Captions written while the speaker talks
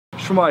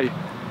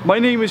My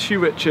name is Hugh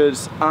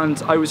Richards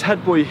and I was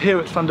head boy here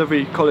at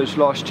Llandovery College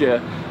last year,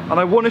 and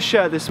I want to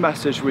share this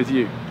message with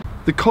you.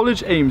 The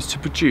college aims to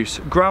produce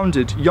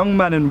grounded young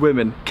men and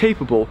women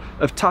capable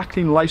of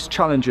tackling life's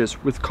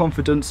challenges with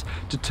confidence,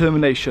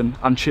 determination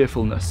and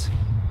cheerfulness.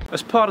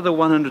 As part of the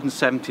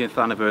 170th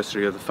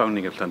anniversary of the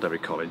founding of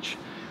Llandovery College,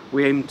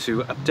 we aim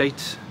to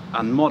update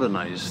and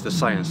modernise the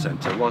Science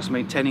Centre whilst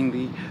maintaining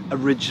the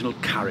original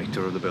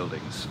character of the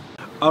buildings.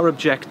 Our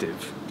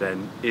objective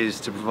then is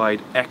to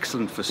provide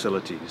excellent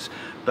facilities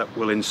that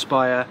will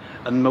inspire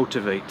and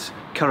motivate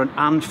current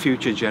and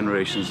future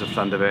generations of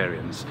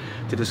Llandoverians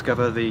to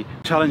discover the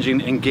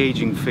challenging,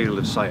 engaging field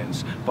of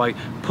science by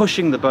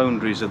pushing the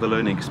boundaries of the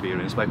learning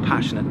experience by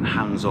passionate and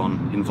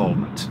hands-on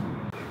involvement.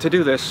 To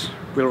do this,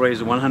 we'll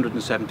raise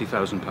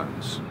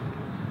 £170,000.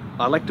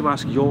 I'd like to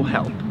ask your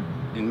help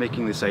in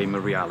making this aim a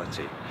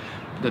reality,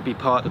 to be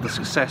part of the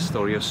success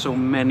story of so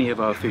many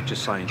of our future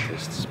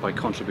scientists by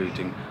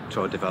contributing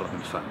to our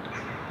development fund.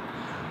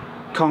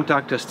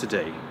 Contact us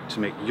today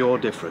to make your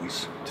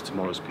difference to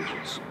tomorrow's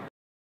pupils.